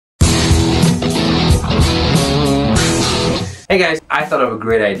Hey guys, I thought of a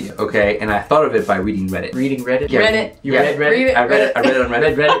great idea, okay? And I thought of it by reading Reddit. Reading Reddit? Yeah. Reddit? You read Reddit? I read it on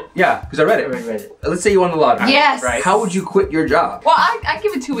Reddit. Reddit? Yeah, because I read it. I read Reddit. Let's say you won the lottery. Yes. Right. How would you quit your job? Well, I'd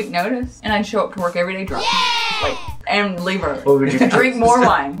give a 2-week notice, and I'd show up to work every day drunk. Like, and leave early. What would you drink more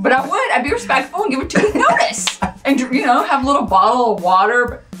wine? But I'd be respectful and give a 2-week notice. And, you know, have a little bottle of water,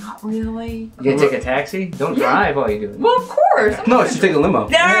 but not really. You gonna take a taxi? Don't drive while you do it. Well, of course. No, she's taking a limo.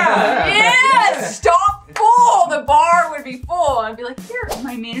 Yeah. Yes. Stop full. The bar would be full. I'd be like, here,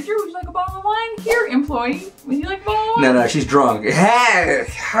 my manager, would you like a bottle of wine? Here, employee, would you like a bottle of wine? No, she's drunk. Yeah.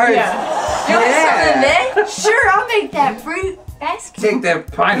 You want something there? Sure, I'll make that fruit basket. Take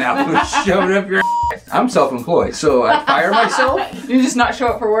that pineapple and shove it up your ass. I'm self-employed, so I fire myself. You just not show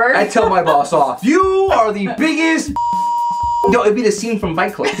up for work? I tell my boss off. You are the biggest. No, it'd be the scene from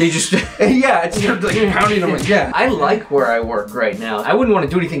Fight Club. They just, yeah, it's like pounding them. Yeah. I like where I work right now. I wouldn't want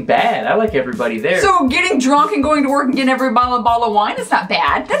to do anything bad. I like everybody there. So getting drunk and going to work and getting every bottle of wine is not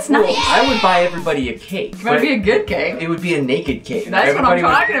bad. That's nice. Well, I would buy everybody a cake. It might be a good cake. It would be a naked cake. That's what I'm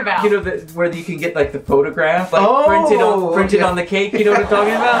talking about. You know, where you can get like the photograph, like printed on the cake. You know what I'm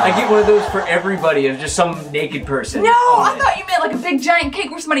talking about? I get one of those for everybody of just some naked person. No, I thought you meant like a big giant cake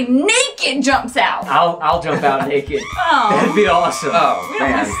where somebody naked jumps out. I'll jump out naked. Oh. That'd be awesome. We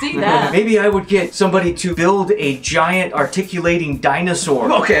don't want to see that. Maybe I would get somebody to build a giant articulating dinosaur.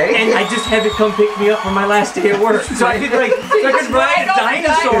 Okay. And I just have it come pick me up for my last day at work. So I could ride a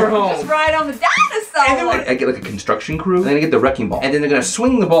dinosaur home. Just ride on the dinosaur. And then I get like a construction crew, and then I get the wrecking ball. And then they're gonna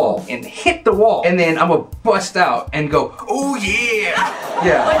swing the ball and hit the wall. And then I'm gonna bust out and go, oh yeah.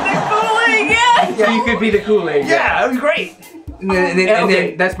 Yeah. Like the Kool-Aid, yeah. So you could be the Kool-Aid. Yeah, that'd be great. And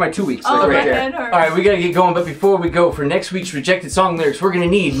then that's my 2 weeks. Oh, right there. All right, we gotta get going. But before we go, for next week's rejected song lyrics, we're gonna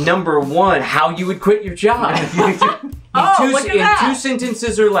need number 1, how you would quit your job. Look at that. In 2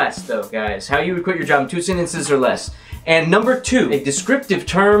 sentences or less, though, guys. How you would quit your job in 2 sentences or less. And number 2, a descriptive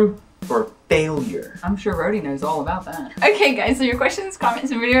term for failure. I'm sure Rhodey knows all about that. Okay, guys, so your questions,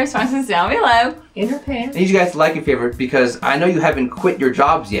 comments, and video responses down below. In her pants. I need you guys to like and favorite because I know you haven't quit your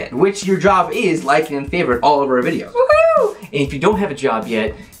jobs yet, which your job is liking and favorite all over our videos. Woohoo! And if you don't have a job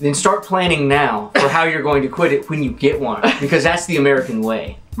yet, then start planning now for how you're going to quit it when you get one, because that's the American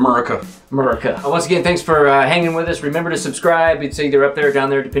way. America. Once again, thanks for hanging with us. Remember to subscribe. It's either up there or down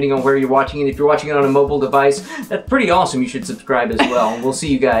there, depending on where you're watching it. If you're watching it on a mobile device, that's pretty awesome. You should subscribe as well. And we'll see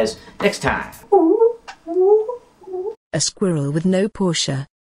you guys next time. A squirrel with no Porsche.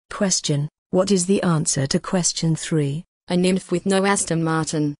 Question: what is the answer to question 3? A nymph with no Aston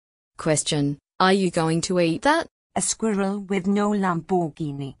Martin. Question: are you going to eat that? A squirrel with no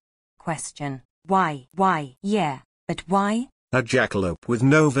Lamborghini. Question: why? Why? Yeah, but why? A jackalope with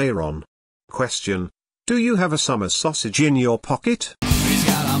no Veyron. Question: do you have a summer sausage in your pocket?